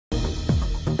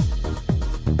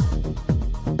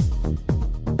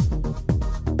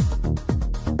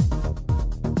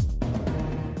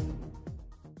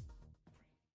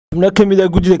xubno kamid ah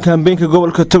gudida kaambeynka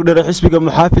gobolka Togdheer xisbiga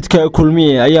muxaafidka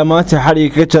Kulmiye ayaa maanta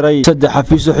xadhiga ka jaray saddex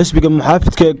xafiiso xisbiga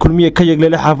muxaafidka Kulmiye ka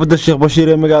yeglay xaafadda Sheekh Bashiir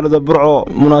ee magaalada Burco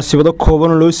munaasabado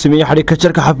kooban loo sameeyay xadhiga ka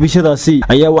jarka xafiisyadaasi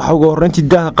ayaa waxa ugu horreyntii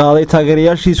daah qaaday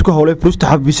taageerayaashii isku howlay furista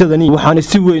xafiisyadani waxaana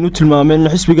si weyn u tilmaameen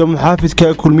xisbiga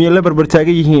muxaafidka Kulmiye la barbar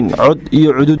taagan yihiin cod iyo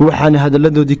cudud waxaana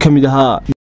hadaladoodii kamid ahaa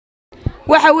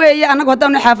waxa weeye anagu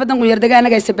hadaan xaafadan ku yardaga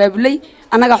anaga sabaabulay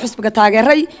anaga xusbiga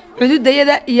taageeray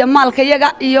xududayada iyo maalkayaga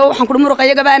iyo waxaan ku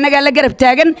muruqayaga ba anaga la garab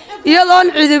taagan iyadoon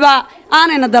cidiba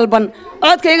aanayna dalban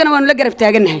codkayagana waanu la garab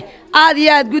taaganahay aad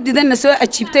iyo aad gudidana soo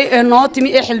ajiibtay ee noo timi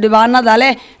ee xildhibaanada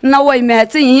leh na way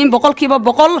mahadsan yihiin boqolkiiba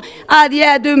boqol aad iyo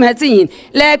aad way mahadsan yihiin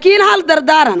laakiin hal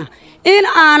dardaarana in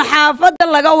aan xaafada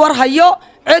laga warhayo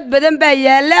cod badan baa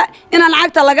yaala in aan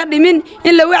lacagta laga dhimin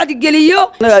in la wacdi geliyo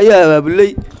ayaa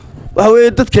abaabulay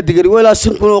waxay dadka digir wala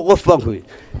 5 qof baan ku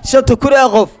shata kura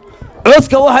qof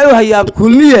codka waxay u hayaan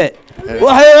Kulmiye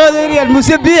waxay odayriyaan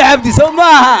musabiix abdi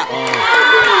Soomaha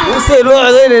waxay loo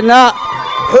codeynaa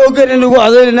xooggan in lagu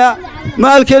codeynaa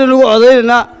maalkeen lagu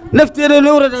codeynaa nafteena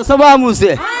nuurada Soomaha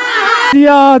Muuse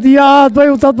diyaad bay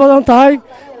u dad badan tahay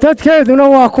dadkeeduna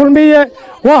waa Kulmiye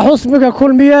waa xusbiga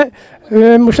Kulmiye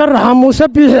musharaxa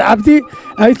musabiix abdi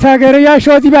ay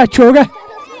taageerayaashoodii baa jooga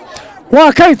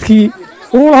waa kaydkii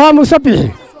ولها مسبحي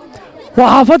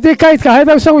وحافظتي كايد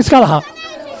كهيدا وسوي سكالها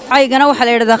عيقنا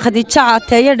وحلا يرد خديجة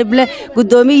عتاير بله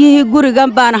قدوميه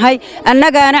جورجان بانهاي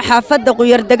أنجا أنا حافظ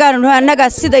قير دجان إنه أنجا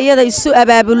السيد يدا السوق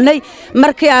بابلني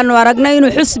مركي أن ورجنا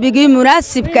إنه حسب جي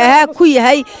مناسب كها كوي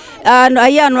هاي أنه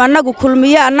أيان وأنجا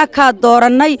كلمية أنك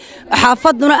دورناي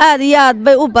حافظنا آديات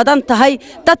بي وبدن تهاي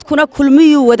تدكنا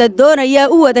كلمية وددون يا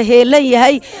وده هيلي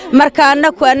هاي مركا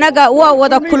أنجا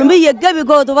وده كلمية جبي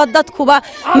جود وبدت كوبا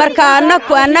مركا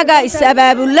أنجا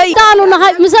السبابلني كانوا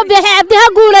نهاي مسبح عبدها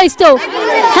قوليستو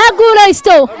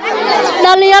هاقوليستو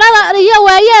dhalinyarada iyo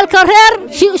waayelka reer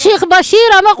Sheekh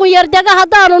Bashiir ama ku yardaga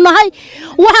hadaanu nahay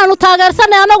waxaanu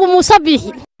taageersanay anagu musabiix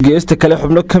geesta kale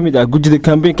xubno kamid ah gudida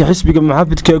kaambeynka xisbiga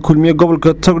muxaafidka Kulmiye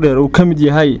gobolka Togdheer uu kamid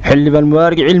yahay xildhibaan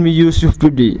Mubarak Cilmi Yuusuf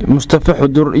Bidhi Mustafa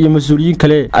Xudur iyo mas'uuliyiin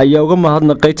kale ayaa uga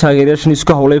mahadnaqay taageerayaashan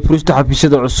isku howlay furista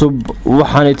xafiisyada cusub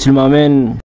waxaanay tilmaameen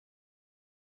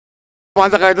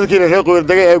maanta qaydadkii reer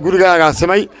qoyrdaga ee guriga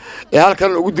agaasimay ee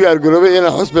halkan ugu diyaar garoobay in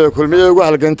xusbiga Kulmiye ugu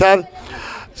halgantaan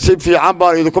si fiican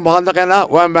baan idinku mahadnaqaynaa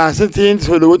waa mahadsantihiin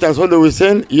soo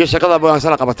dhaweyseen iyo shaqada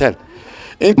baansana qabateen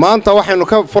maanta waxaynu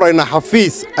ka furaynaa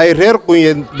xafiis ay reer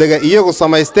qoyrdaga iyagu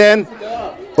samaysteen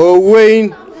oo weyn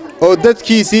oo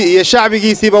dadkiisii iyo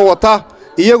shacbigiisiiba wata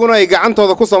iyaguna ay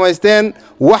gacantooda ku samaysteen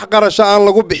wax qarasho aan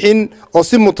lagu bixin oo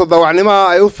si mutadawacnimo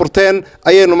ay u furteen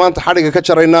ayaynu maanta xadhiga ka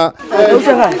jaraynaa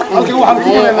halkan waxaan ku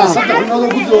yeelnaa saddex xubnood oo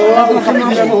gudooda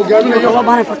kamid ah hogaaminayo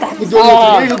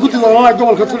gudooda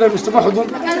gobolka Togdheer Mustafa Xudur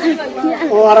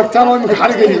oo aragtaan oo imika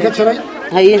xadhiga ka jaray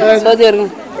soo deerin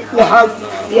waxa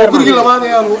gurigi labaad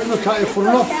ee aanu imika ay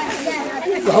furno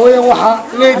waxa weeyaan waxa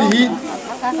leedihiin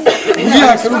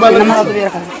guriyaha kale baa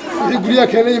leedihiin guriyaha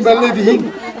kale baa leedihiin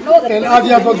aad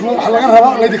iyo aad waxa laga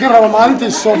rabaa leedika raba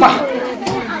maalintii soo bax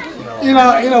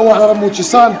ina wada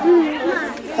muujisaan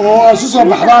oo ay soo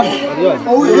baxdaan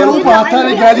oo wixii u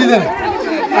baahataan gaadidana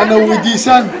ana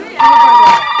weydiisaan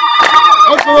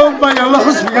qofka baa la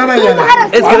xusbiga yana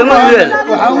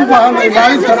waxa u baahanay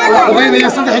maalinta la codeynaya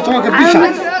 13 bisha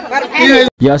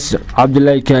Yaasir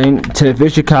Cabdullaahi Kaahin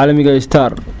telefishinka caalamiga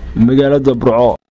Star magaalada Burco